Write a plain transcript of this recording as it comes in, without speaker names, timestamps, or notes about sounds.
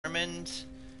determined,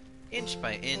 inch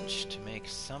by inch, to make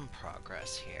some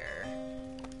progress here.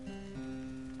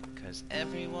 Because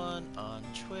everyone on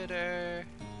Twitter...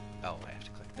 Oh, I have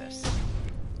to click this.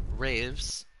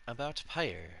 Raves about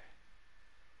Pyre.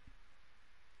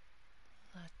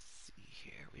 Let's see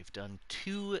here. We've done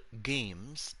 2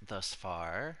 games thus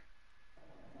far.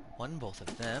 Won both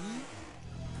of them.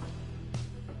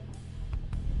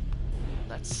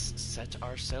 Let's set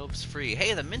ourselves free.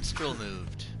 Hey, the Minstrel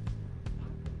moved!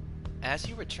 As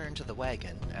you return to the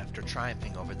wagon after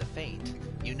triumphing over the Fate,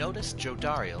 you notice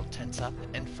Jodariel tense up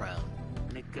and frown.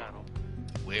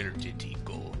 Where did he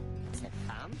go?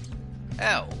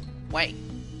 Oh, wait,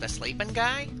 the sleeping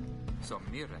guy?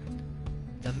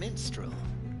 The Minstrel.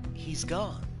 He's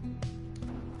gone.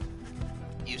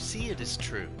 You see it is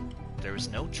true. There is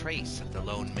no trace of the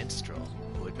lone Minstrel,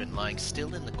 who had been lying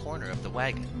still in the corner of the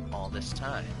wagon all this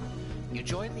time. You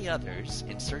join the others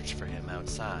in search for him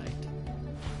outside.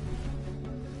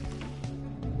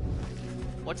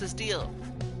 What's his deal?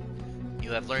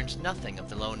 You have learned nothing of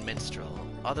the lone Minstrel,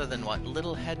 other than what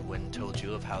little Headwind told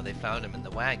you of how they found him in the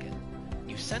wagon.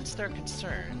 You sense their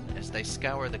concern as they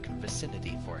scour the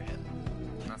vicinity for him.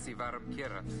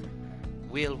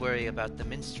 We'll worry about the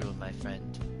Minstrel, my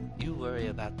friend. You worry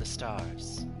about the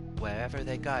stars. Wherever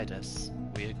they guide us,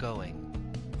 we're going.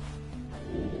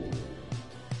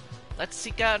 Let's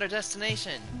seek out our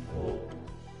destination!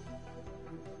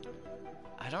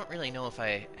 I don't really know if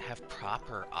I have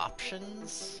proper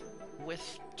options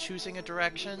with choosing a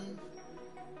direction.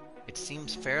 It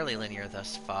seems fairly linear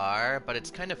thus far, but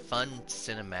it's kind of fun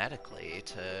cinematically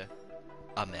to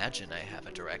imagine I have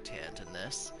a direct hand in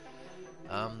this.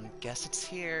 Guess it's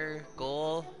here.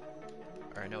 Goal.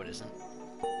 Or no, it isn't.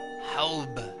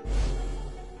 Haub.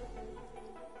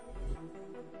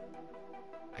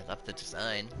 I love the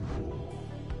design.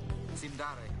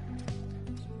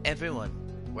 Everyone,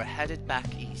 we're headed back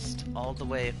east, all the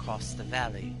way across the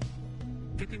valley.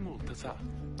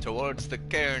 Towards the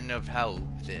cairn of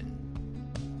Haub, then.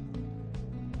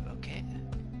 Okay.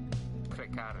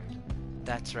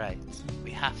 That's right.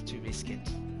 We have to risk it.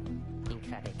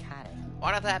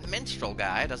 What if that Minstrel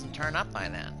guy doesn't turn up by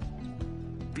then?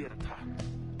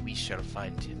 We shall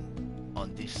find him,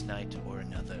 on this night or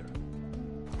another.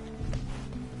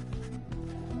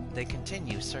 They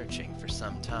continue searching for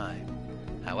some time.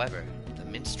 However, the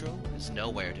Minstrel is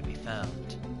nowhere to be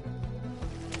found.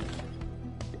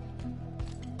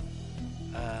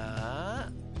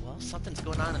 Well, something's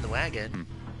going on in the wagon.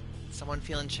 Someone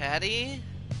feeling chatty?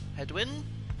 Headwind?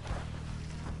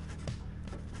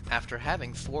 After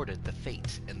having thwarted the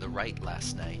Fate in the right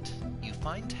last night, you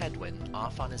find Headwind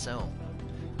off on his own.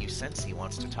 You sense he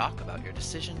wants to talk about your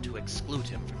decision to exclude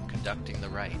him from conducting the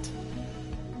rite.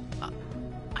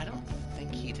 I don't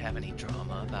think he'd have any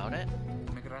drama about it.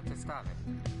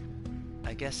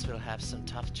 I guess we'll have some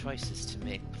tough choices to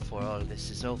make before all this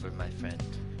is over, my friend.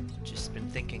 Just been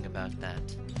thinking about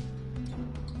that.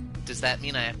 Does that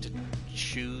mean I have to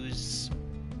choose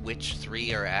which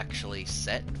 3 are actually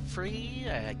set free?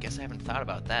 I guess I haven't thought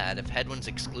about that. If Headwind's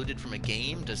excluded from a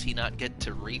game, does he not get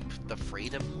to reap the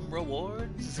freedom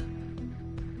rewards?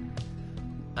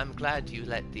 I'm glad you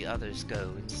let the others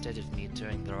go instead of me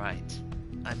during the rite.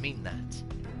 I mean that.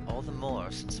 All the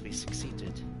more since we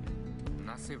succeeded.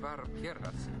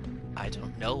 I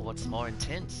don't know what's more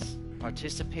intense,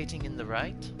 participating in the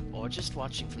rite, or just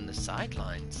watching from the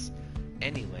sidelines.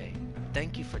 Anyway,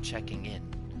 thank you for checking in.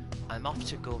 I'm off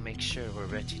to go make sure we're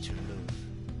ready to move.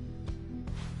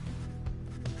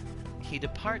 He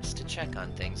departs to check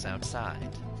on things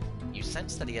outside. You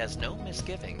sense that he has no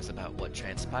misgivings about what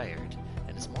transpired,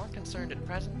 and is more concerned at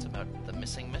present about the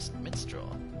missing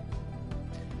Minstrel.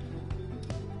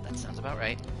 That sounds about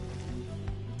right.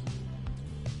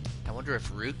 I wonder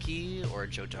if Rukey or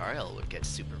Jodariel would get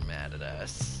super mad at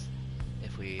us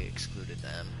if we excluded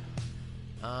them.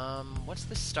 What's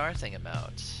this star thing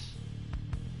about?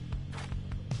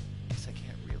 Guess I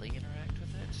can't really interact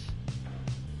with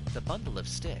it. The bundle of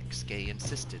sticks Gay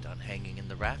insisted on hanging in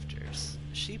the rafters.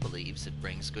 She believes it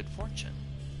brings good fortune.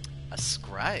 A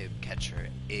scribe catcher,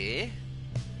 eh?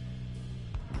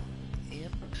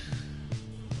 Imp.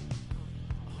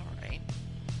 Alright.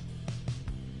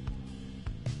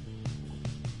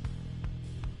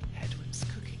 Headwind's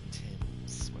cooking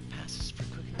tins. What passes for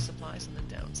cooking supplies on the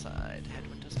downside?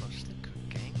 Headwind does most of the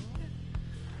cooking.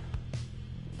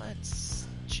 Let's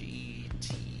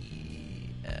GTFO.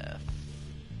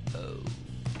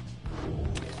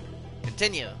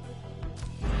 Continue.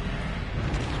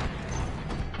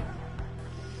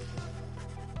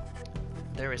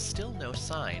 There is still no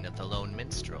sign of the lone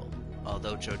Minstrel.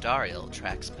 although Jodariel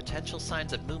tracks potential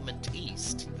signs of movement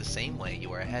east the same way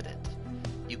you are headed.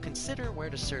 You consider where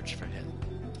to search for him.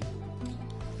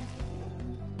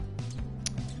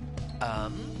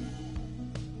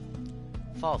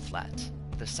 Fall Flat.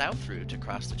 The south route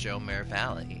across the Jomare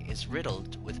Valley is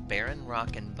riddled with barren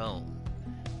rock and bone.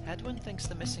 Hedwin thinks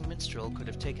the missing minstrel could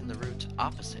have taken the route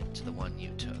opposite to the one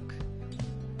you took.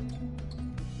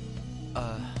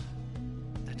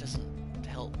 That doesn't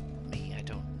help me. I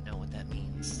don't know what that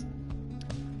means.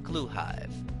 Glue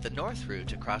Hive. The north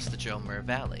route across the Jomare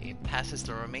Valley passes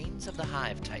the remains of the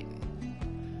Hive Titan.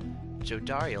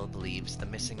 Jodariel believes the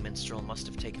missing minstrel must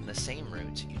have taken the same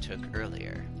route you took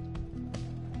earlier.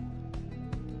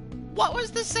 What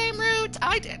was the same route?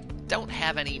 I don't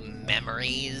have any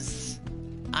memories.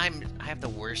 I have the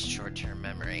worst short-term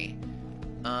memory.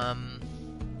 I'm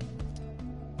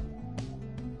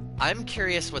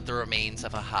curious what the remains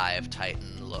of a Hive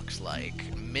Titan looks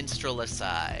like. Minstrel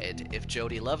aside. If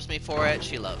Jody loves me for it,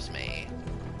 she loves me.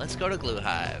 Let's go to Glue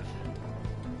Hive.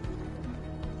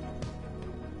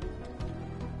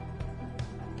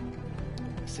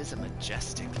 This is a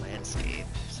majestic landscape.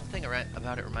 Something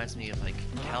about it reminds me of like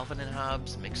Calvin and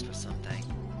Hobbes mixed with something.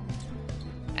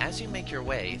 As you make your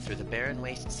way through the barren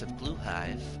wastes of Glue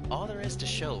Hive, all there is to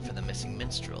show for the missing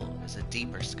minstrel is a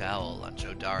deeper scowl on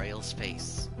Jodariel's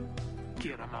face.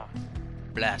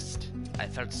 Blast. I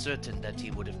felt certain that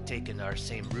he would have taken our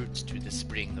same route to the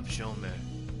spring of Jomare.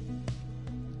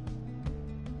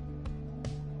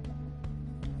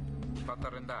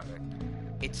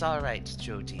 It's alright,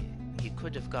 Jody. He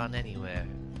could have gone anywhere.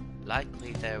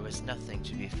 Likely there was nothing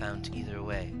to be found either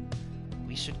way.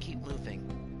 We should keep moving.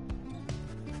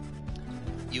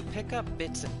 You pick up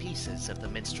bits and pieces of the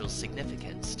minstrel's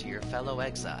significance to your fellow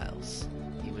exiles.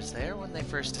 He was there when they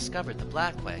first discovered the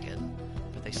Black Wagon,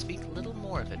 but they speak little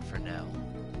more of it for now.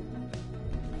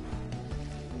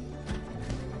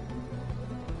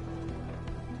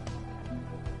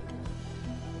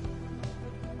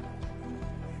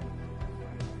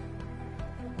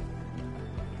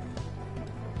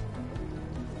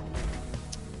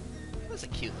 That was a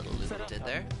cute little loop it did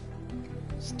there.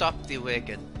 Stop the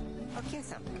wagon.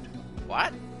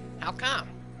 What? How come?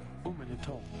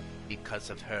 Because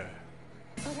of her.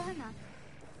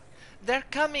 They're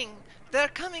coming! They're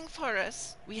coming for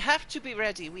us! We have to be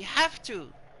ready, we have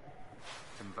to!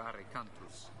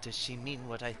 Does she mean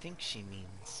what I think she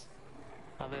means?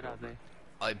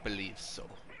 I believe so.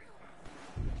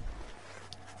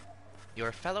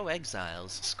 Your fellow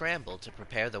exiles scramble to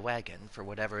prepare the wagon for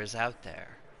whatever is out there.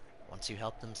 Once you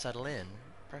help them settle in,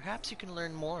 perhaps you can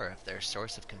learn more of their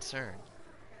source of concern.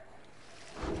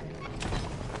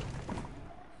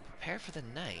 Prepare for the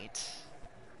night?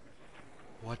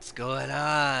 What's going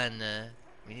on?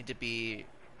 We need to be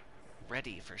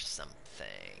ready for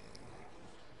something.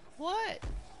 What?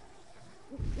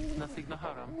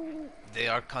 They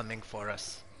are coming for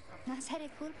us.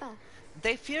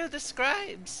 They fear the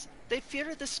scribes. They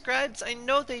fear the scribes. I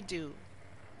know they do.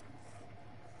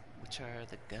 Which are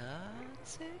the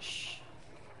gods-ish?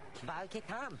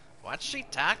 What's she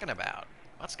talking about?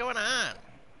 What's going on?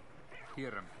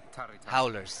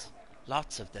 Howlers.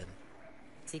 Lots of them.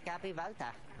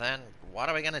 Then what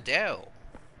are we gonna do?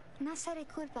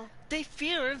 They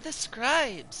fear the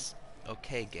scribes.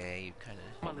 Okay, Gay, you kinda...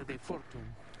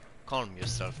 Calm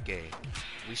yourself, Gay.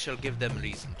 We shall give them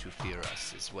reason to fear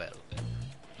us as well.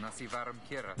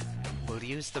 We'll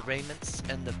use the raiments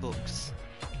and the books.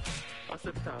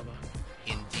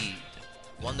 Indeed.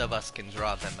 One of us can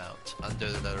draw them out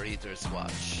under the reader's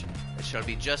watch. It shall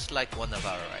be just like one of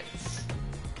our rights.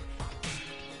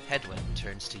 Hedwin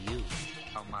turns to you.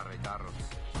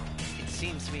 It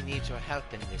seems we need your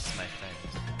help in this, my friend.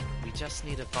 We just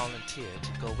need a volunteer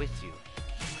to go with you.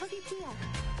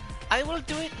 I will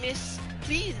do it, miss.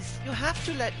 Please, you have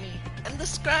to let me. And the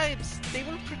scribes, they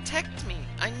will protect me.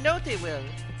 I know they will.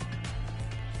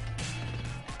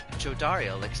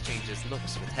 Jodariel exchanges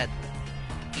looks with Hedwin.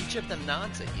 Each of them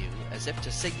nods at you as if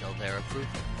to signal their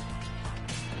approval.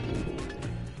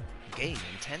 Gay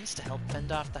intends to help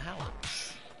fend off the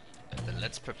Howlers. Then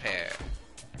let's prepare.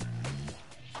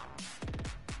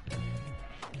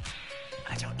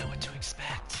 I don't know what to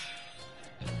expect.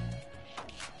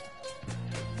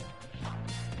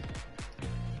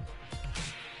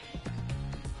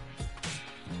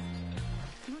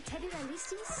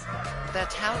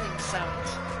 That howling sound,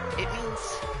 it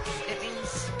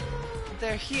means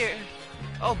they're here.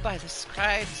 Oh, by the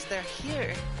scribes, they're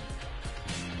here.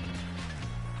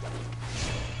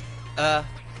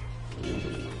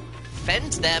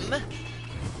 Fend them?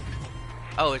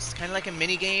 Oh, it's kind of like a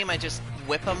mini game. I just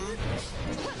whip them.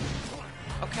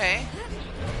 Okay.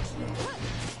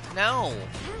 No!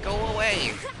 Go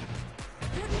away!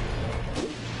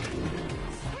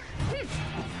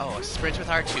 Oh, sprint with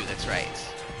R2, that's right.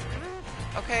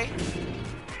 Okay.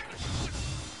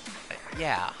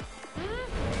 Yeah.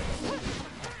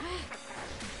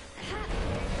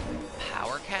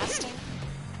 Power casting?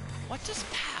 What does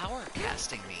power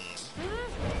casting mean?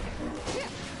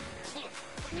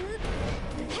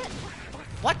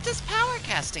 What does power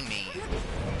casting mean?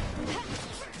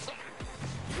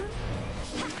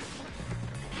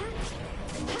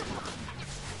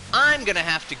 I'm gonna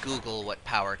have to Google what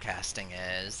power casting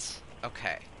is.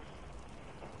 Okay.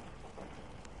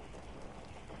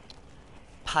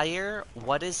 Pyre,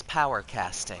 what is power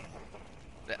casting?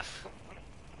 Ugh.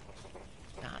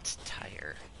 Not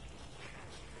tire.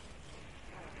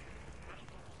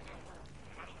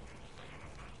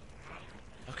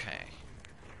 Okay.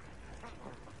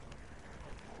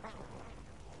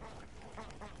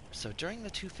 So during the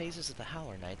 2 phases of the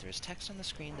Howler Night, there is text on the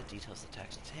screen that details the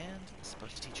text at hand. It's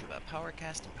supposed to teach you about power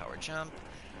cast and power jump.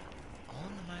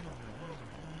 On the mind.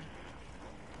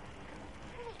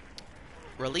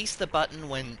 Release the button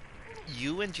when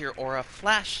you and your aura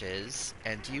flashes,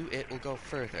 and it will go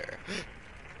further.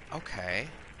 Okay.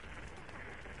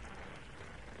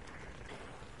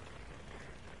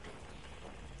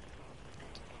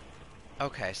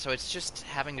 Okay, so it's just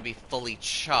having to be fully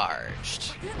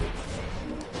charged.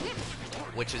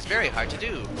 Which is very hard to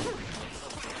do.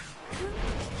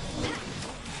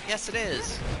 Yes, it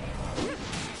is.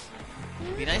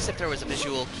 It'd be nice if there was a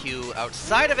visual cue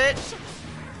outside of it.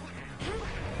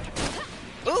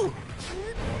 Ooh!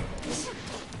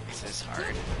 This is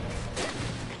hard.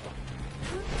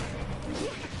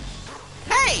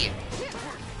 Hey!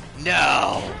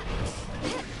 No!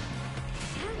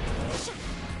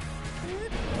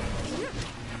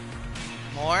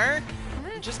 More?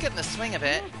 I'm just getting the swing of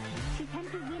it.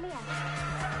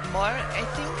 More? I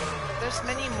think there's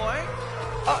many more.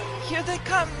 Oh, here they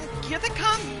come! Here they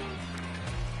come!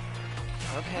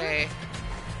 Okay.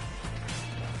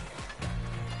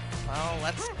 Well,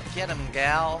 let's get him,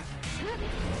 gal.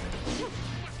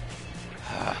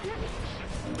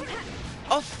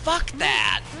 Oh, fuck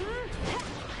that!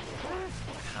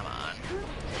 Come on.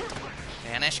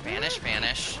 Vanish, vanish,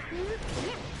 vanish.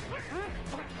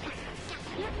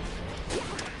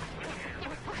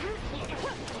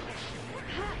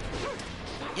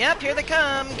 Yep, here they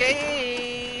come,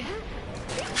 gay!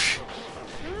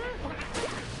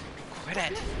 Quit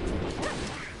it.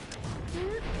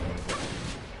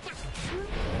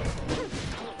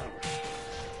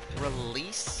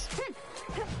 Release?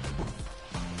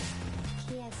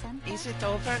 Is it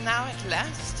over now at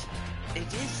last?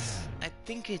 It is. I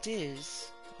think it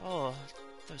is. Oh,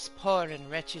 those poor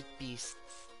and wretched beasts.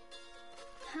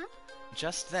 Huh?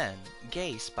 Just then,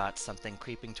 Gay spots something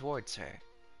creeping towards her.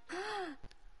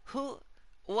 Who?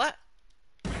 What?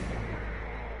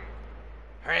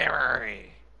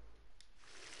 Hurry!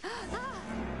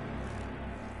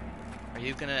 Are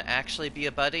you gonna actually be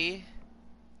a buddy?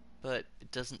 But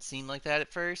it doesn't seem like that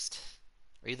at first.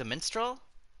 Are you the Minstrel?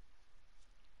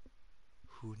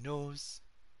 Who knows?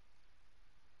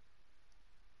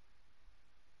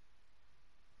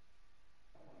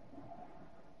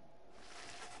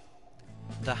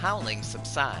 The howling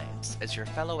subsides as your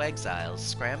fellow exiles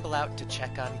scramble out to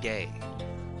check on Gay.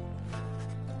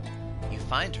 You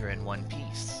find her in one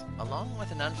piece, along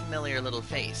with an unfamiliar little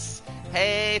face.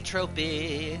 Hey,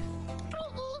 Tropy!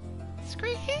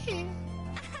 Screehee!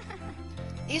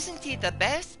 Isn't he the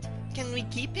best? Can we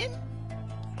keep him?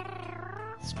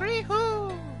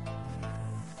 Scree-hoo!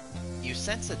 You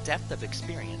sense a depth of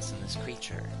experience in this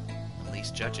creature, at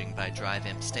least judging by Drive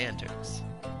Imp standards.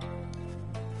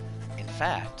 In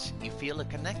fact, you feel a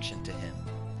connection to him.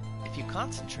 If you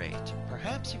concentrate,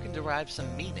 perhaps you can derive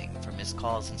some meaning from his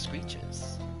calls and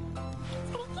screeches.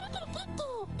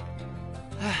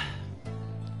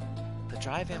 The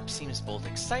Drive Imp seems both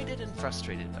excited and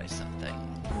frustrated by something.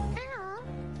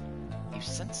 You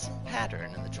sense some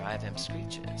pattern in the Drive Imp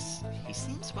screeches. He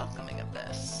seems welcoming of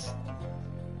this.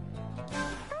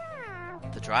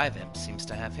 The Drive Imp seems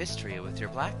to have history with your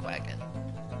Black Wagon.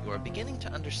 You are beginning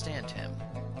to understand him.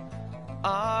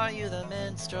 Are you the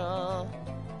Minstrel?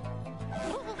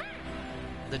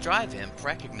 The Drive Imp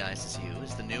recognizes you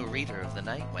as the new reader of the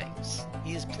Nightwings.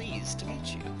 He is pleased to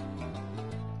meet you.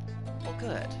 Well,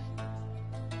 good.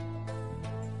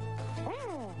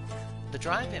 The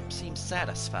Drive Imp seems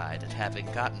satisfied at having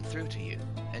gotten through to you,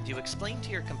 and you explain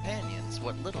to your companions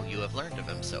what little you have learned of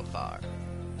him so far.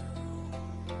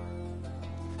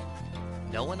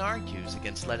 No one argues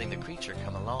against letting the creature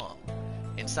come along.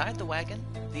 Inside the wagon,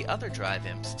 the other Drive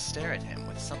Imps stare at him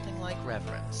with something like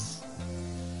reverence.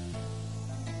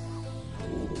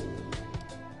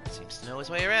 Seems to know his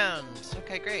way around.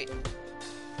 Okay, great.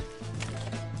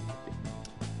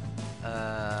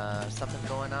 Something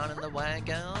going on in the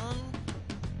wagon?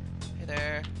 Hey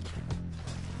there.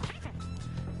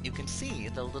 You can see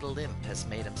the little imp has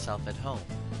made himself at home.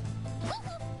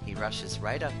 He rushes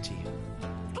right up to you.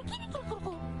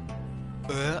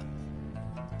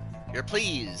 You're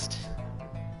pleased.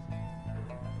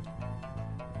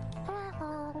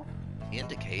 He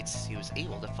indicates he was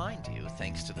able to find you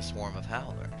thanks to the swarm of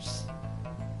howlers.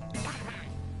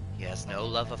 He has no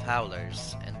love of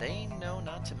howlers, and they know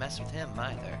not to mess with him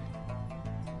either.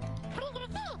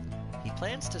 He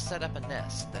plans to set up a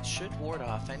nest that should ward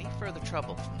off any further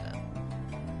trouble from them.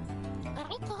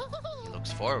 He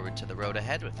looks forward to the road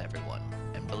ahead with everyone,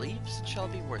 and believes it shall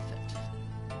be worth it.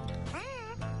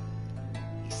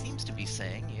 He seems to be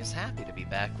saying he is happy to be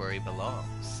back where he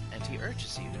belongs, and he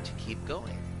urges you to keep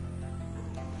going.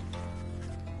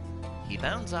 He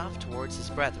bounds off towards his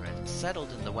brethren,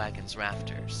 settled in the wagon's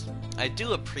rafters. I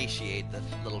do appreciate the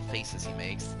little faces he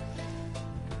makes.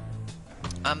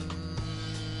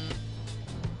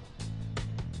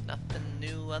 Nothing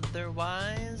new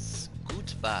otherwise.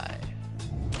 Goodbye.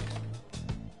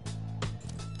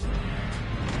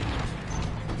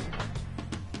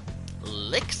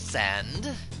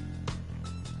 Licksand,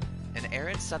 an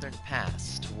arid southern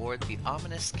pass toward the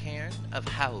ominous cairn of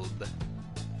Haub.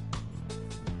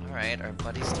 Alright, our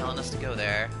buddy's telling us to go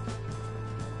there.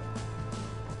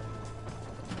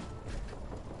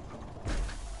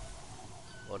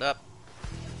 Hold up.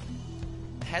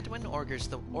 Hedwyn orders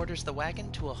the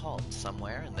wagon to a halt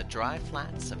somewhere in the dry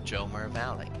flats of Jomer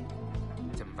Valley.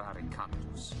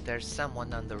 There's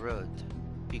someone on the road.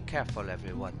 Be careful,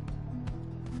 everyone.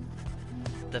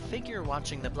 The figure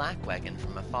watching the black wagon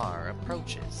from afar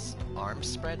approaches, arms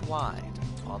spread wide,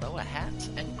 although a hat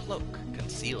and cloak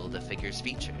conceal the figure's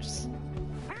features.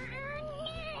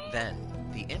 Then,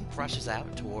 the imp rushes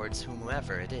out towards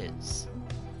whomever it is.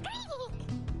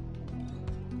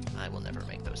 I will never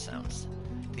make those sounds.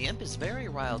 The imp is very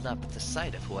riled up at the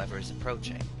sight of whoever is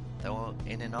approaching, though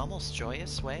in an almost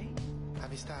joyous way.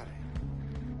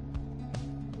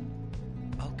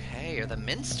 Okay, you're the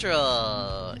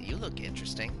Minstrel! You look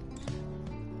interesting.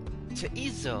 To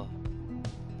Izo!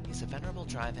 He's a venerable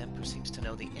drive imp who seems to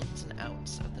know the ins and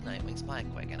outs of the Nightwing's black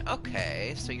wagon.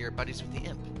 Okay, so you're buddies with the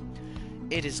imp.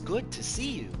 It is good to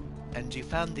see you, and you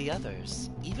found the others,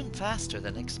 even faster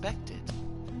than expected.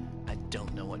 I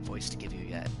don't know what voice to give you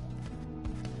yet.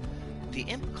 The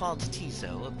imp called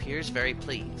Tizo appears very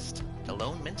pleased. The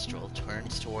lone minstrel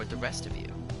turns toward the rest of you.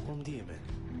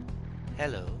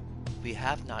 Hello. We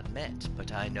have not met,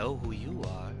 but I know who you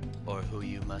are, or who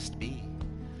you must be.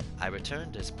 I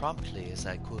returned as promptly as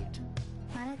I could.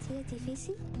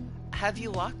 Have you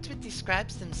walked with the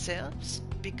scribes themselves?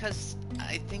 Because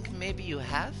I think maybe you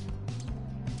have?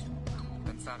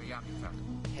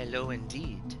 Hello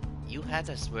indeed. You had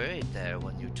us worried there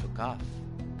when you took off.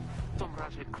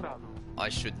 I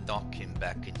should knock him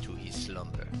back into his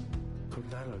slumber.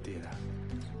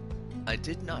 I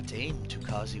did not aim to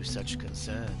cause you such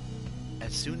concern.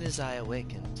 As soon as I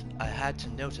awakened, I had to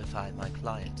notify my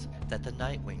client that the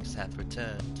Nightwings have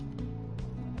returned.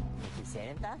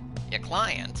 Your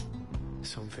client?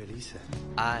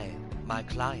 My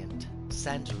client,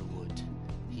 Sandalwood.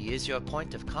 He is your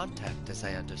point of contact, as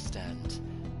I understand.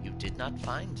 You did not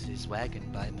find his wagon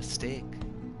by mistake.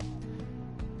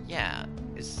 Yeah,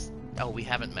 oh, we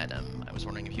haven't met him. I was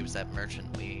wondering if he was that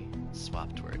merchant we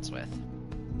swapped words with.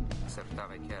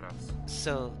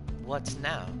 So, what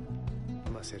now?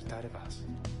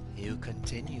 You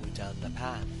continue down the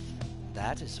path.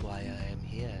 That is why I am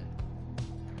here.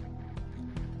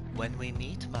 When we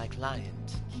meet my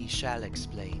client, he shall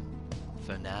explain.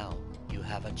 For now, you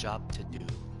have a job to do.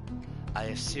 I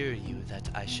assure you that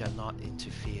I shall not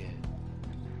interfere.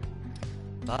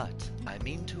 But I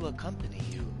mean to accompany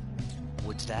you.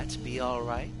 Would that be all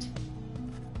right?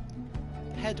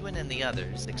 Hedwyn and the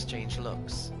others exchange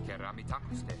looks.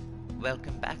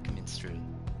 Welcome back, Minstrel.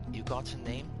 You got a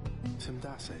name?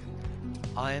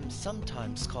 I am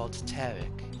sometimes called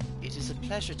Tarek. It is a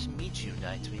pleasure to meet you,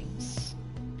 Nightwings.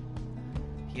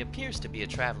 He appears to be a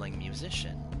traveling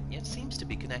musician, yet seems to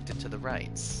be connected to the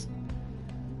rites.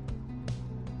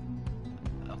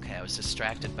 Okay, I was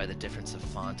distracted by the difference of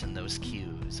font in those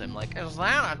cues. I'm like, is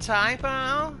that a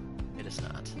typo? It is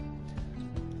not.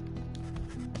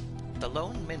 The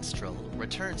lone minstrel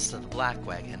returns to the black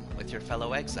wagon with your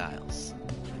fellow exiles.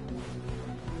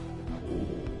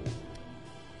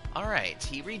 Alright,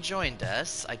 he rejoined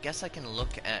us. I guess I can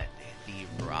look at the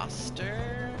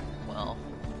roster? Well,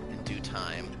 in due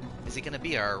time. Is he gonna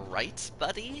be our rights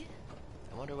buddy?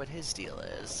 I wonder what his deal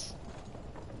is.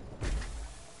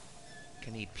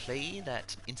 Can he play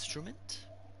that instrument?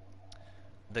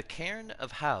 The cairn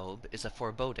of Haub is a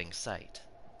foreboding sight.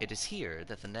 It is here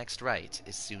that the next rite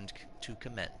is soon to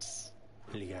commence.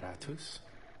 Ligaratus?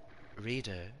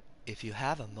 Reader, if you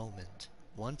have a moment,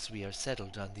 once we are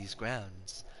settled on these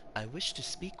grounds, I wish to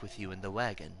speak with you in the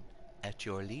wagon, at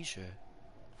your leisure.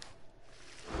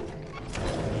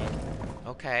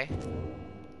 Okay.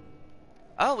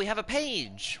 Oh, we have a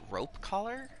page! Rope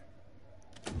collar?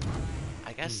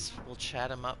 I guess we'll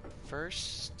chat him up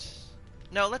first.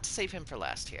 No, let's save him for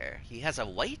last here. He has a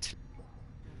white.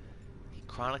 He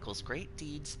chronicles great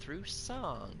deeds through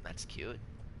song. That's cute.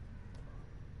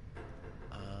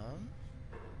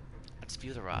 Let's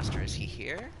view the roster. Is he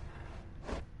here?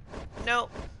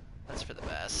 Nope. That's for the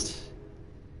best.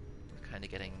 We're kind of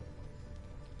getting...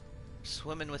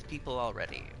 swimming with people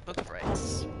already. Book of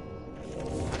Rights.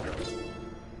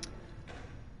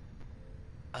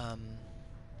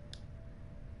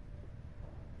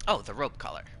 Oh, the rope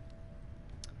collar.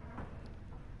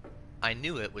 I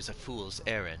knew it was a fool's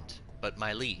errand, but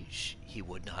my liege, he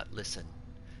would not listen.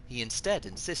 He instead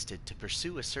insisted to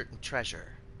pursue a certain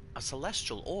treasure, a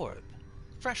celestial orb,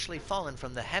 freshly fallen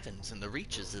from the heavens in the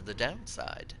reaches of the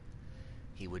downside.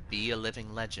 He would be a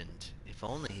living legend, if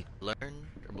only he could learn,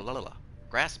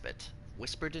 grasp it,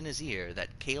 whispered in his ear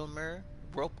that Kaelmer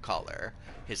Ropecollar,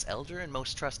 his elder and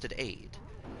most trusted aide.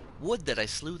 Would that I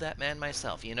slew that man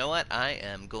myself. You know what? I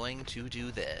am going to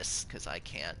do this, because I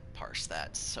can't parse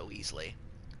that so easily.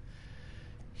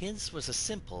 His was a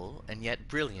simple and yet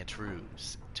brilliant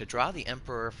ruse, to draw the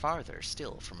Emperor farther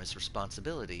still from his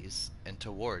responsibilities and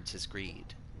towards his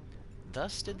greed.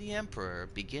 Thus did the Emperor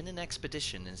begin an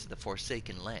expedition into the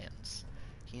Forsaken Lands.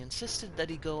 He insisted that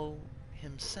he go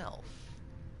himself.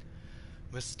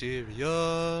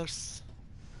 Mysterious!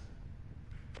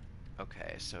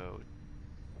 Okay, so...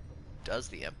 does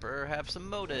the Emperor have some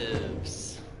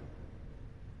motives?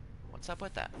 What's up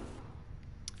with that?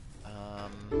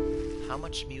 How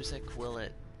much music will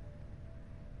it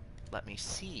let me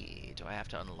see? Do I have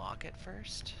to unlock it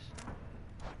first?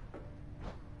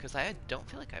 Because I don't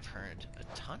feel like I've heard a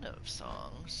ton of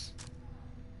songs.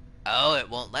 Oh, it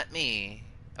won't let me.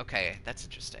 Okay, that's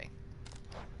interesting.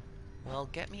 Well,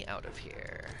 get me out of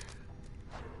here.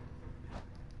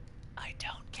 I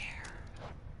don't care.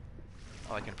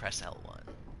 Oh, I can press L1.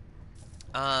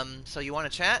 So you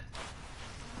want to chat?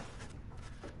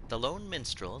 The lone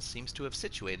minstrel seems to have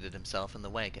situated himself in the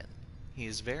wagon. He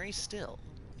is very still,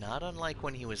 not unlike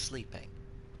when he was sleeping.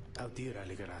 Audira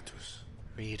Ligaratus.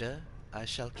 Reader, I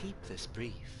shall keep this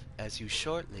brief, as you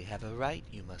shortly have a rite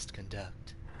you must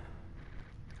conduct.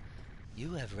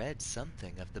 You have read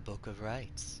something of the Book of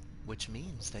Rites, which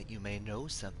means that you may know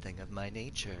something of my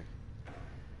nature.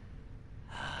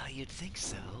 Ah, you'd think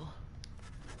so.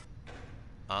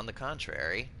 On the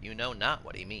contrary, you know not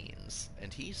what he means,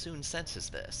 and he soon senses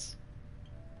this.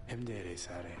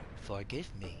 Forgive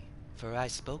me, for I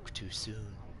spoke too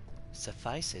soon.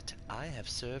 Suffice it, I have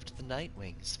served the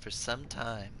Nightwings for some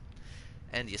time.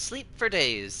 And you sleep for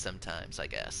days sometimes, I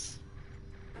guess.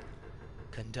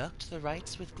 Conduct the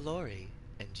rites with glory,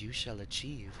 and you shall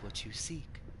achieve what you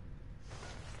seek.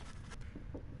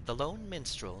 The lone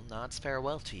minstrel nods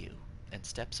farewell to you, and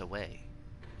steps away.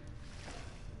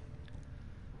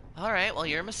 Alright, well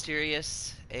you're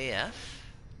mysterious AF.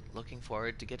 Looking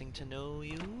forward to getting to know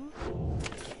you.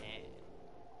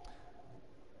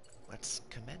 Let's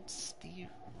commence the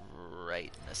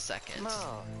rite in a second.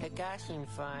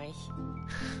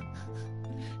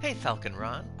 Hey, Falcon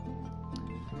Ron.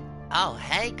 Oh,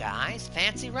 hey guys.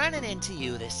 Fancy running into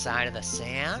you this side of the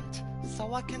sand. So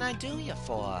what can I do you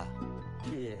for?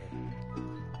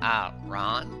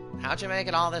 Ron, how'd you make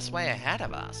it all this way ahead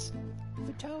of us?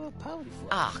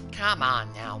 Oh, come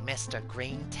on now, Mr.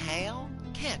 Greentail.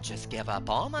 Can't just give up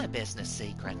all my business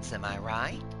secrets, am I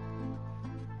right?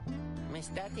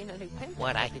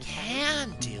 What I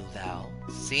can do, though,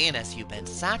 seeing as you've been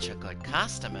such a good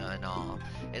customer and all,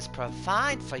 is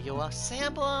provide for you a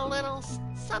sample of little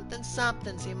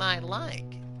something-somethings you might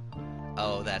like.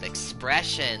 Oh, that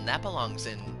expression, that belongs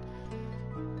in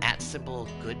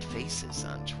 @goodfaces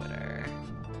on Twitter.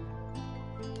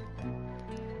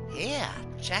 Here,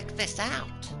 check this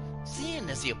out. Seeing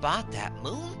as you bought that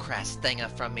Mooncrest thinger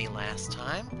from me last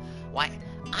time, why,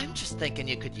 I'm just thinking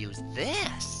you could use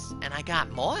this, and I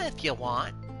got more if you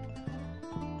want.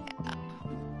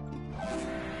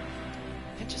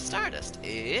 Pinch of Stardust,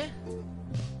 eh?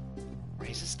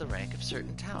 Raises the rank of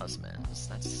certain talismans.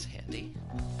 That's handy.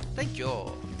 Thank you.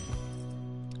 Well,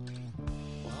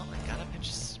 I got a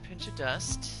pinch of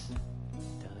dust.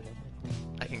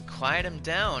 can quiet him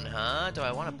down, huh? Do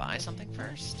I want to buy something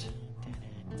first?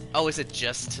 Oh, is it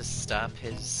just to stop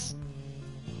his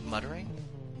muttering?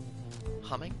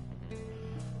 Humming?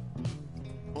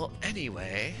 Well,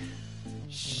 anyway...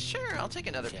 Sure, I'll take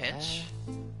another pinch.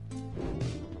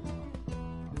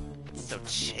 It's so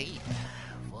cheap.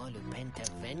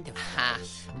 Ha!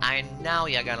 I know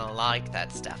you're gonna like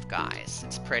that stuff, guys.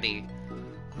 It's pretty...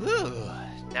 Ooh,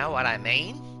 know what I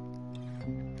mean?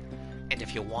 And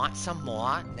if you want some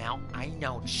more, now I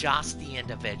know just the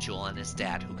individual and his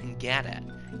dad who can get it.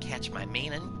 Catch my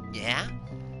meaning? Yeah?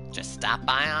 Just stop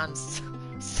by on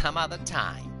some other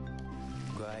time.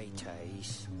 Great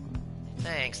taste.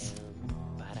 Thanks.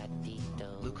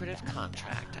 Lucrative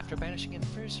contract. After banishing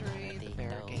adversary, the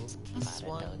bearer gains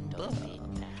 +1 buff.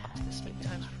 Up to this many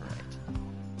times per right.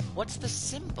 What's the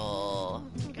symbol?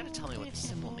 You gotta tell me what the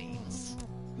symbol means.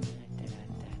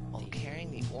 While carrying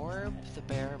the orb, the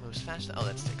bearer moves faster. Oh,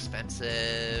 that's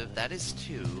expensive. That is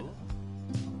 2.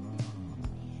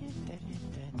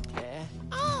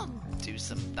 I'll do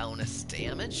some bonus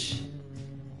damage.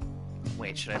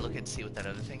 Wait, should I look and see what that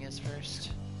other thing is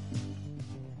first?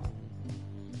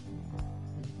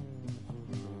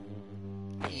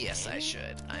 Yes, I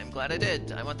should. I'm glad I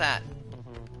did. I want that.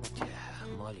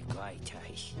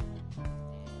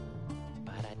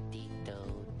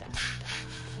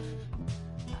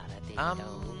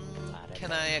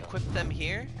 Can I equip them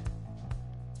here?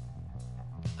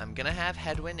 I'm gonna have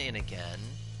Headwind in again,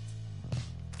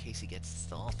 in case he gets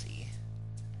salty.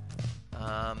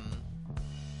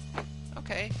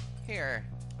 Okay, here.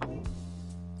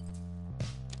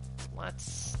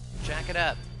 Let's jack it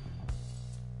up.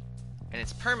 And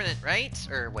it's permanent, right?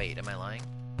 Or wait, am I lying?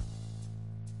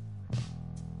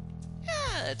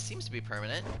 Yeah, it seems to be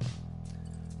permanent.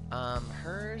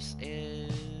 Hers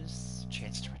is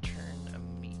chance to return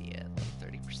immediately,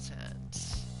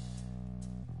 30%.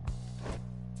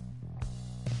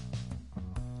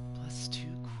 +2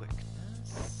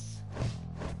 quickness.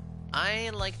 I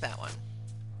like that one.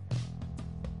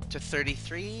 To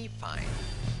 33, fine.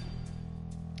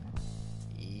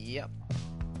 Yep.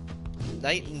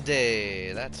 Night and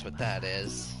day, that's what that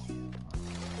is.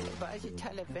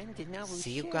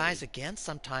 See you guys again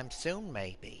sometime soon,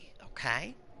 maybe,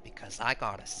 okay? Because I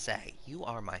gotta say, you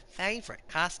are my favorite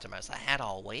customers I had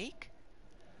all week.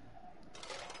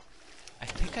 I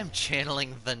think I'm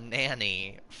channeling the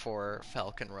nanny for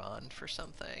Falconron for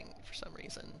some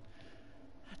reason.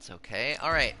 That's okay.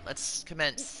 Alright, let's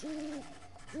commence.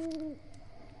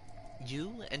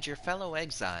 You and your fellow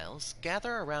exiles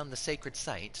gather around the sacred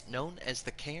site known as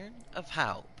the Cairn of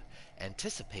Haub,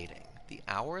 anticipating the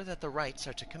hour that the rites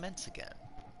are to commence again.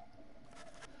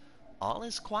 All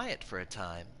is quiet for a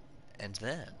time, and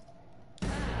then...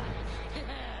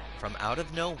 From out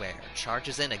of nowhere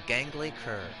charges in a gangly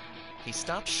cur. He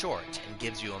stops short and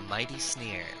gives you a mighty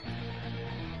sneer.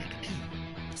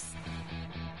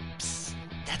 Psst,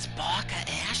 that's Barker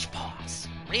Ashpaws.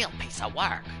 Real piece of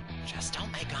work. Just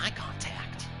don't make eye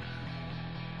contact.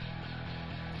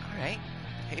 Alright.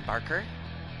 Hey, Barker.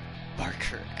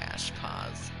 Barker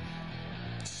Ashpaws.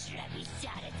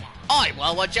 Oi,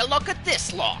 well, would you look at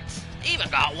this lot? Even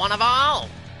got one of our own.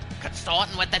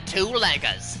 Consorting with the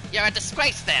two-leggers. You're a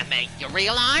disgrace there, mate, you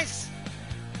realise?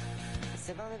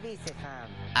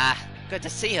 Good to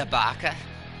see you, Barker.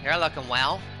 You're looking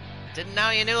well. Didn't know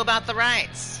you knew about the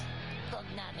rites.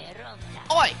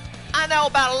 Oi! I know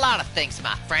about a lot of things,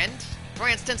 my friend. For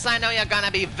instance, I know you're gonna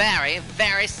be very,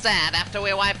 very sad after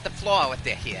we wipe the floor with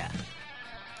you here.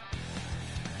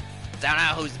 Don't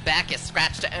know whose back you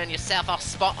scratched to earn yourself a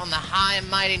spot on the high and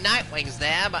mighty Nightwings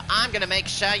there, but I'm gonna make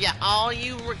sure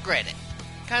you regret it.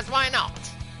 'Cause why not?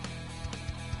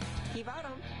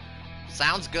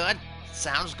 Sounds good.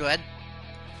 Sounds good.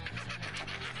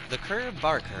 The cur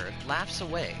Barker laughs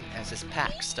away as his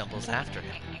pack stumbles after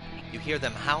him. You hear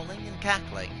them howling and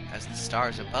cackling as the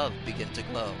stars above begin to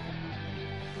glow.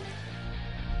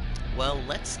 Well,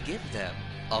 let's give them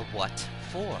a what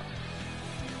for.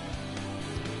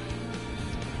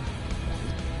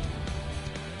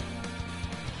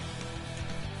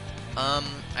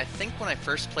 I think when I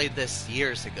first played this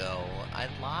years ago, I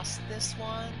lost this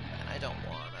one, and I don't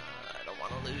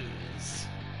wanna lose.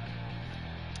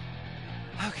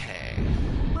 Okay.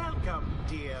 Welcome,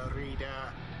 dear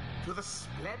reader, to the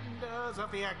splendors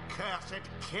of the accursed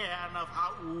Cairn of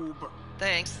Haub.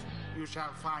 Thanks. You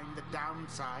shall find the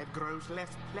downside grows less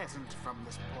pleasant from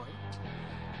this point.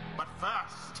 But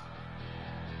first,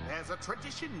 there's a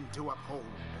tradition to uphold.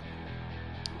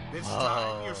 This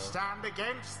time you stand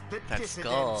against the dissidents.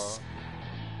 Skull.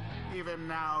 Even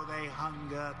now they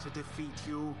hunger to defeat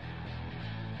you.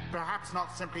 Perhaps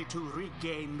not simply to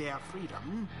regain their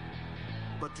freedom,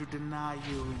 but to deny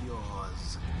you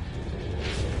yours.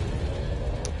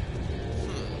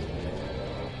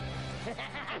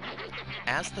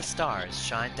 As the stars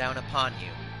shine down upon you,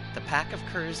 the pack of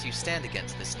curs you stand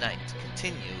against this night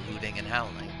continue hooting and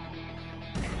howling.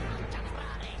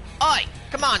 Oi!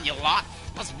 Come on, you lot!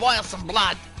 Let's boil some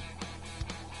blood!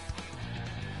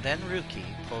 Then Rukey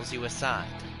pulls you aside.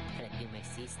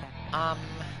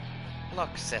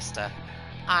 Look, sister,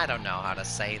 I don't know how to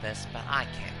say this, but I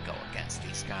can't go against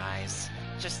these guys.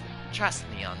 Just trust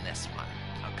me on this one,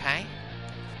 okay?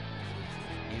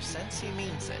 You sense he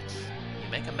means it. You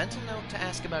make a mental note to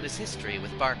ask about his history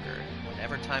with Barker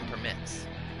whenever time permits.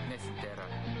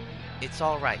 It's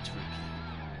all right,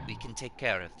 Rukey. We can take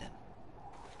care of them.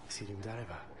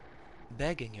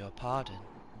 Begging your pardon,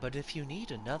 but if you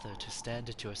need another to stand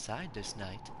at your side this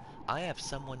night, I have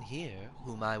someone here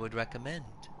whom I would recommend.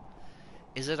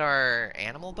 Is it our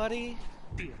animal buddy?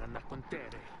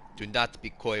 Do not be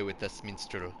coy with us,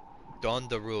 Minstrel. Don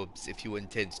the robes if you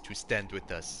intend to stand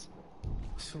with us.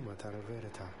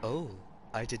 Oh,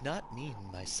 I did not mean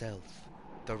myself.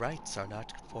 The rites are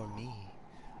not for me.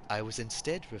 I was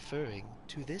instead referring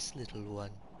to this little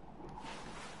one.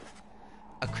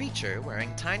 A creature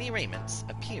wearing tiny raiments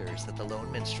appears at the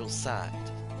lone minstrel's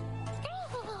side.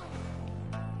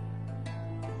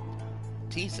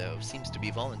 Tizo seems to be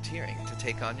volunteering to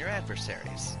take on your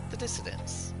adversaries, the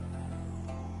dissidents.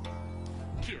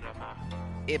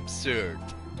 Absurd.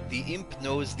 The imp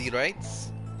knows the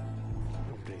rights?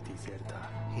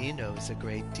 He knows a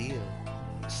great deal.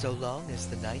 So long as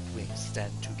the Nightwings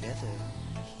stand together,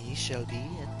 he shall be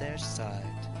at their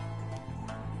side.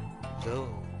 Though,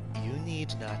 you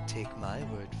need not take my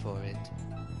word for it.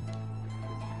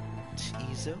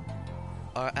 Tizo?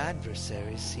 Our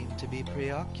adversaries seem to be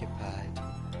preoccupied.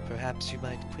 Perhaps you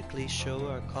might quickly show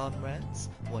our comrades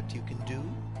what you can do?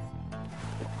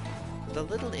 The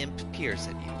little imp peers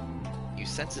at you. You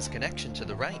sense his connection to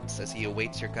the rites as he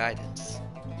awaits your guidance.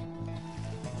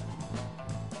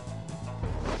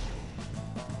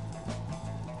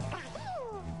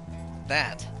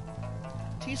 That.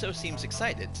 Tizo seems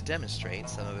excited to demonstrate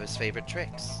some of his favorite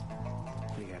tricks.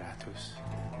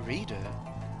 Reader,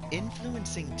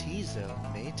 influencing Tizo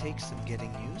may take some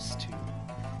getting used to.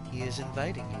 He is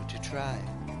inviting you to try.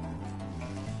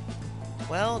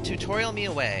 Well, tutorial me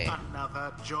away.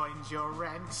 Another joins your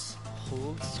ranks.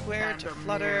 Hold square And to a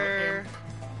flutter. mere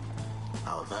imp.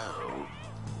 Although...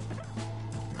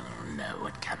 no,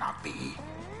 it cannot be.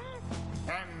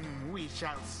 And we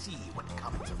shall see what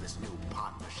comes of this new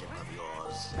partnership of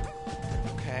yours.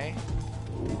 Okay.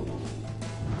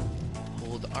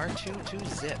 Hold R2 to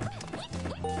zip.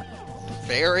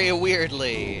 Very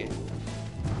weirdly.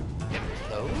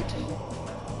 Implode?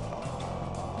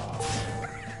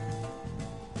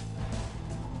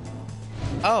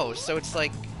 Oh, so it's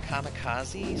like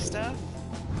kamikaze stuff?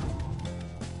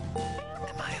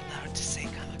 Am I allowed to say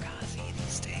kamikaze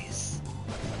these days?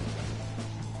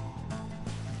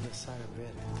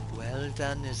 Well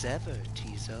done as ever,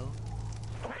 Tizo.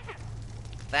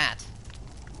 That.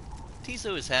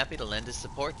 Tizo is happy to lend his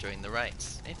support during the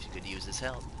rites, if you could use his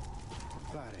help.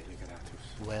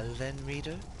 Well then,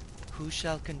 reader, who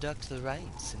shall conduct the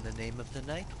rites in the name of the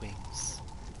Nightwings?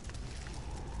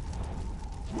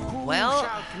 Who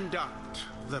shall conduct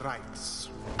the rites?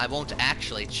 I won't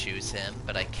actually choose him,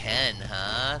 but I can,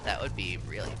 huh? That would be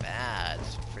really bad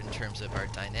in terms of our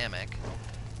dynamic.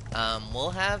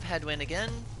 We'll have Headwind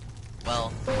again.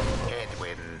 Well,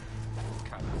 Edwin.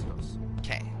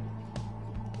 okay.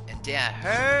 And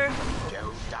her.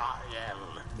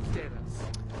 Jodiel.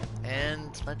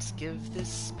 And let's give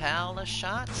this pal a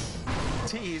shot.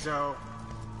 Tizo.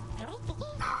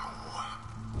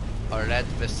 Our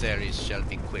adversaries shall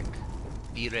be quick.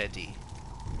 Be ready.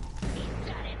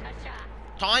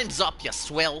 Time's up, you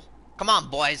swill! Come on,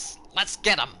 boys, let's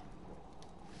get 'em!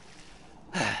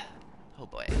 Oh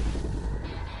boy.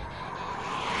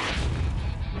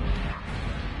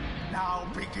 Now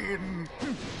begin.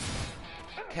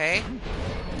 Okay.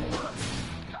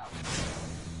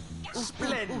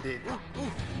 Splendid.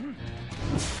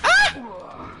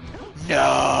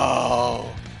 No!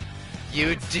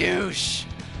 You douche!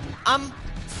 I'm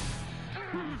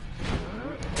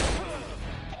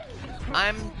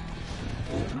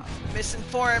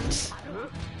misinformed.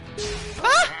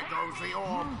 Ah! There goes the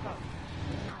orb.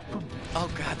 Oh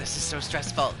god, this is so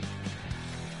stressful.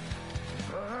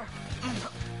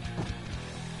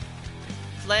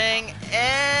 Fling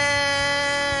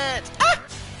it! Ah!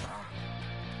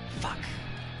 Fuck.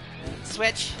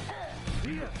 Switch.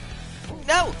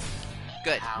 No!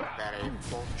 Good. How very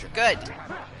fortunate. Good.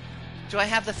 Do I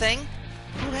have the thing?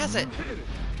 Who has it?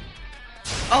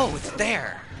 Oh, it's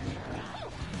there.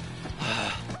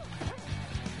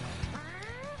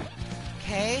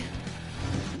 Okay.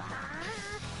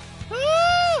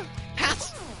 Woo!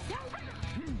 Pass!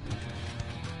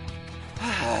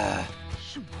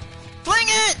 Fling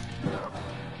it!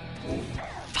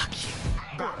 Fuck you.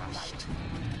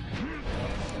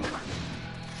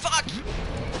 Fuck!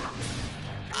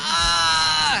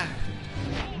 Ah!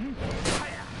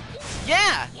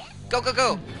 Yeah! Go, go,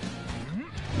 go!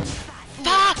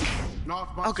 Fuck!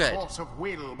 Not much good. force of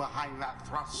will behind that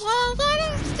thrust. Well, I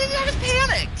was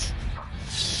panicked.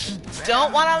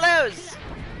 Don't want to lose.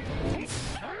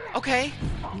 Okay.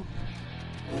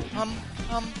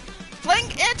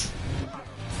 Fling it.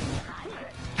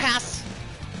 Pass.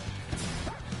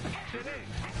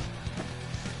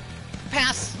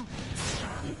 Pass.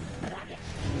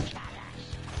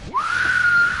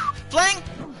 Fling.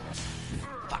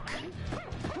 Fuck.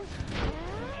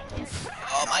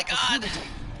 Oh my god.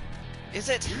 Is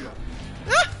it?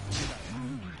 Ah!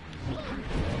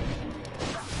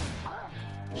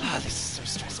 Ah, this is so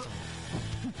stressful.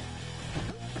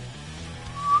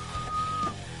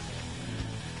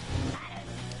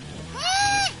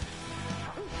 Ah!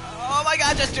 Oh my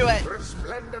god, just do it!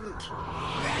 Resplendent.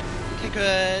 Okay,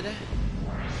 good.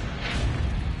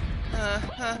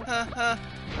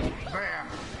 There.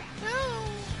 No.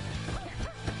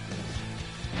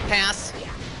 Pass.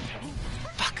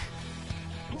 Fuck.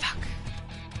 Fuck.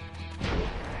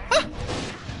 Ah!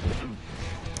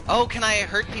 Oh, can I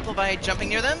hurt people by jumping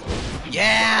near them?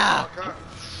 Yeah!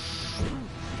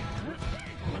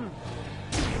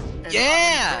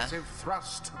 Yeah! Impressive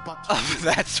thrust, but Oh,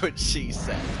 that's what she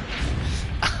said.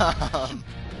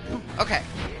 Okay.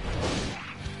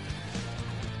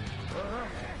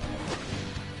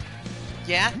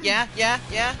 Yeah.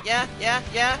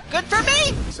 Good for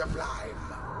me! sublime.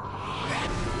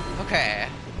 Okay.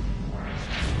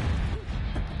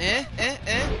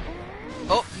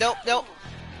 Oh, no.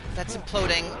 That's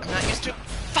imploding. I'm not used to.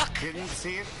 Fuck! Didn't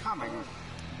see it coming.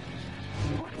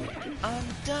 I'm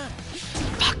done.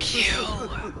 Fuck you!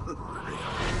 Oh,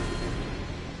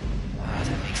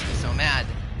 that makes me so mad.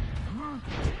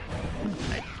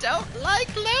 I don't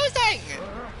like losing!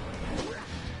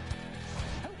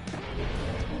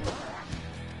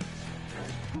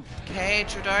 Okay,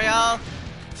 Trudariel.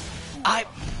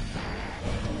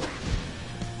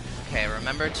 Okay,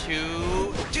 remember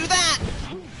to do that!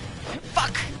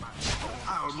 Fuck!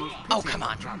 Oh, come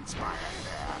on.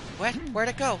 Where'd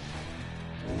it go?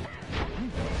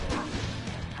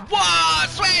 Whoa!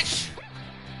 Switch!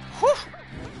 Whew.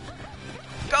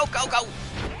 Go!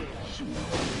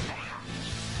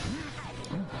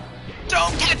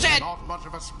 Don't catch it! Not much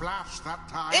of a splash that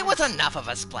time. It was enough of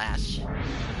a splash.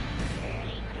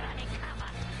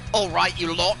 Alright,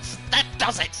 you lots. That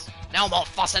does it. No more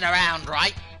fussing around,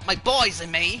 right? My boys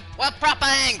and me, we're proper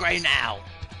angry now.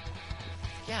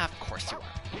 Yeah, of course you are.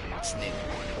 What's new?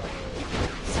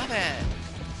 Stop it.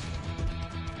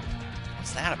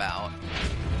 What's that about?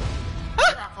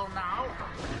 Careful now.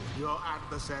 Your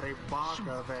adversary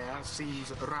Barker there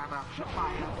seems rather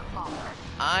fine.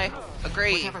 I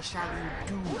agree. Whatever shall you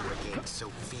do against so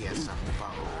fierce a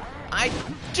foe? I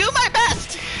do my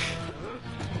best!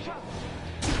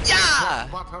 Yeah!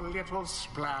 But a little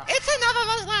splash. It's enough of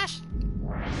a splash!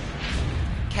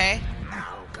 Okay.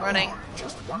 Now go Running. on,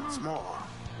 just once more.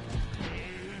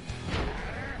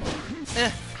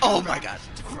 Oh my god.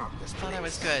 From this Thought I place.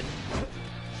 was good.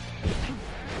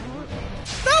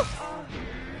 No!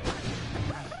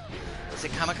 Is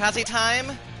it kamikaze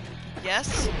time?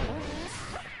 Yes?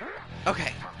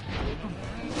 Okay.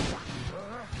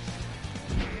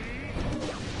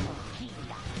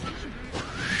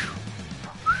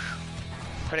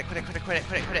 Quit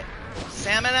it.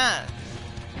 Stamina!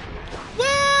 Woo!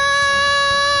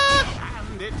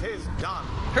 And it is done.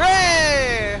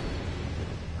 Hooray!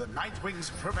 The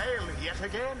Nightwings prevail yet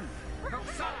again.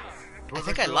 I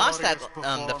think I lost that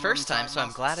the first time, so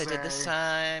I'm glad I did this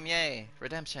time. Yay.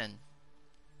 Redemption.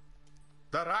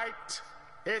 The right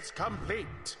is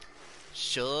complete.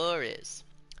 Sure is.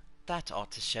 That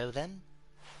ought to show them.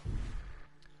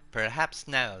 Perhaps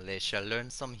now they shall learn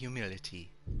some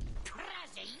humility.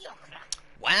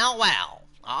 Well,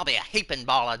 I'll be a heaping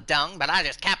ball of dung, but I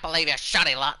just can't believe your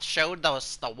shoddy lot showed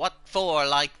us the what for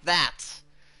like that.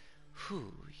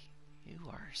 Whew, you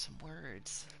are some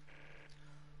words.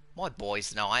 My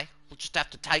boys and I will just have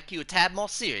to take you a tad more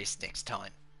serious next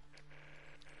time.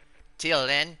 Till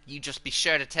then, you just be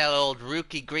sure to tell old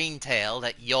Rukey Greentail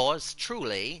that yours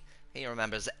truly, he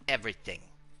remembers everything.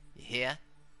 You hear?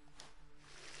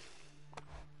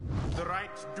 The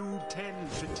rites do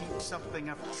tend to teach something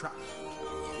of trust.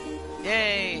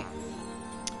 Yay!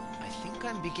 I think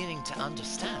I'm beginning to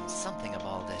understand something of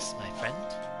all this, my friend.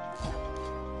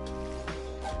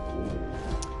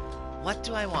 What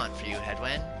do I want for you,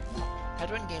 Hedwyn?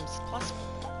 Hedwyn gains plus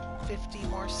 50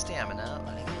 more stamina,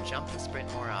 letting him jump and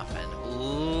sprint more often.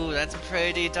 Ooh, that's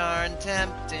pretty darn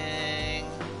tempting.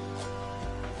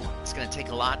 It's gonna take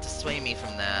a lot to sway me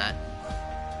from that.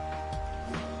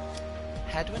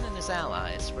 Hedwyn and his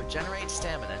allies regenerate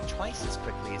stamina twice as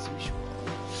quickly as usual.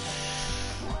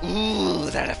 Ooh,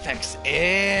 that affects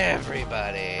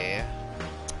everybody.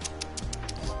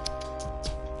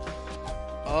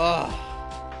 Oh.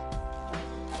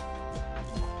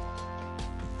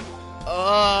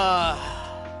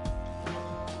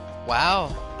 Wow,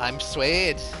 I'm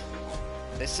swayed.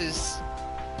 This is...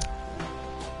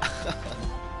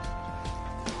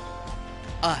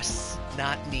 us,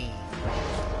 not me.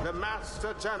 The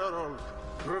Master General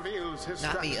reveals his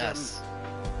Not me, stratagem. us.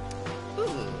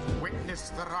 Ooh. Witness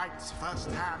the rites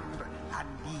firsthand and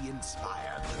be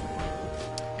inspired.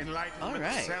 Enlightenment All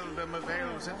right. seldom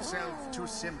avails itself to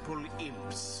simple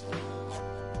imps.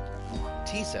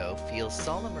 Tizo feels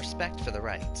solemn respect for the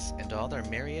rites and all their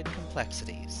myriad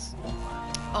complexities.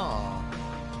 Aww.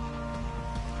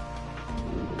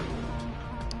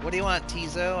 What do you want,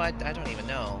 Tizo? I don't even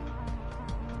know.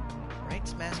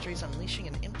 Rites mastery is unleashing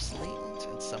an imp's latent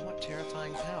and somewhat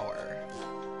terrifying power.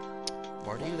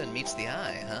 More to you than meets the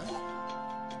eye, huh?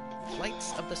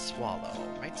 Flights of the Swallow.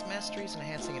 Rites mastery is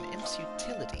enhancing an imp's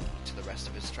utility to the rest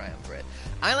of his triumvirate.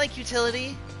 I like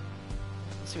utility!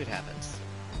 Let's see what happens.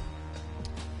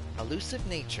 Elusive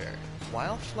nature.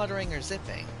 While fluttering or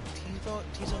zipping, Tizo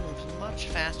moves much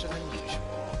faster than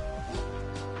usual.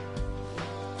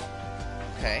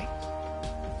 Okay.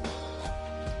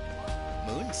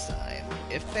 Moon sign.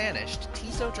 If banished,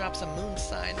 Tizo drops a moon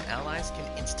sign allies can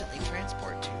instantly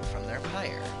transport to from their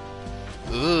pyre.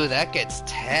 Ooh, that gets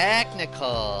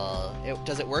technical.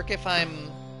 Does it work if I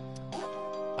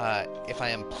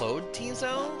implode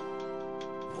Tizo?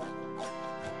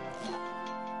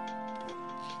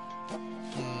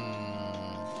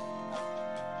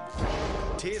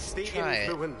 'Tis the try it.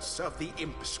 influence of the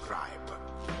imp scribe.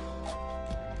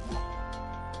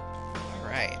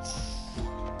 Alright.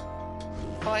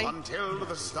 Bye. Until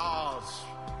the stars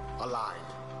align.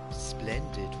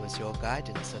 Splendid was your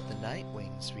guidance of the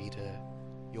Nightwings, reader.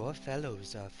 Your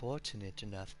fellows are fortunate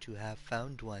enough to have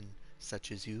found one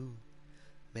such as you.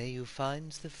 May you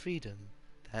find the freedom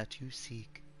that you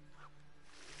seek.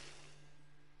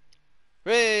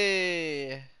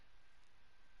 Hooray!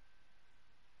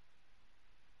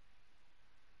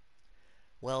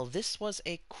 Well, this was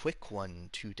a quick one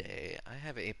today. I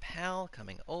have a pal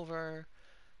coming over.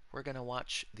 We're gonna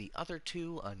watch the other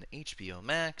two on HBO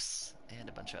Max and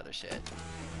a bunch of other shit.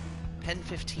 Pen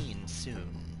 15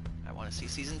 soon. I want to see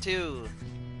season 2.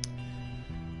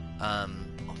 I'll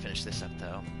finish this up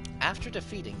though. After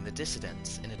defeating the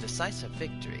dissidents in a decisive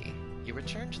victory, you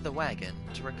return to the wagon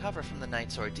to recover from the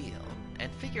night's ordeal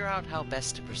and figure out how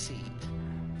best to proceed.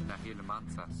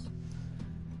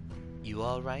 You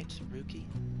alright, Rukey?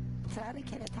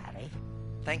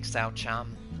 Thanks,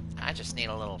 Chum. I just need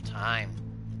a little time.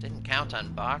 Didn't count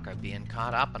on Barker being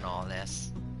caught up in all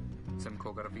this.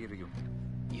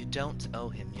 You don't owe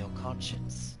him your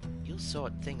conscience. You'll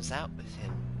sort things out with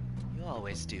him. You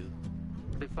always do.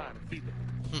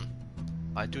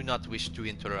 I do not wish to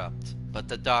interrupt, but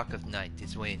the dark of night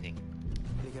is waning.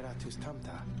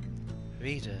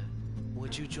 Reader,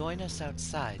 would you join us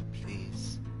outside,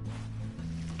 please?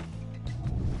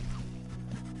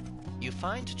 You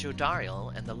find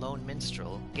Jodariel and the lone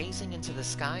minstrel gazing into the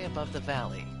sky above the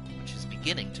valley, which is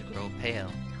beginning to grow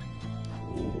pale.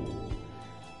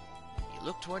 You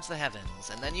look towards the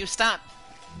heavens, and then you stop!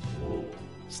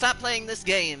 Stop playing this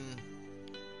game!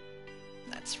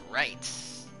 That's right.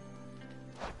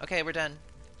 Okay, we're done.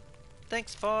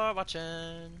 Thanks for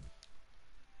watching!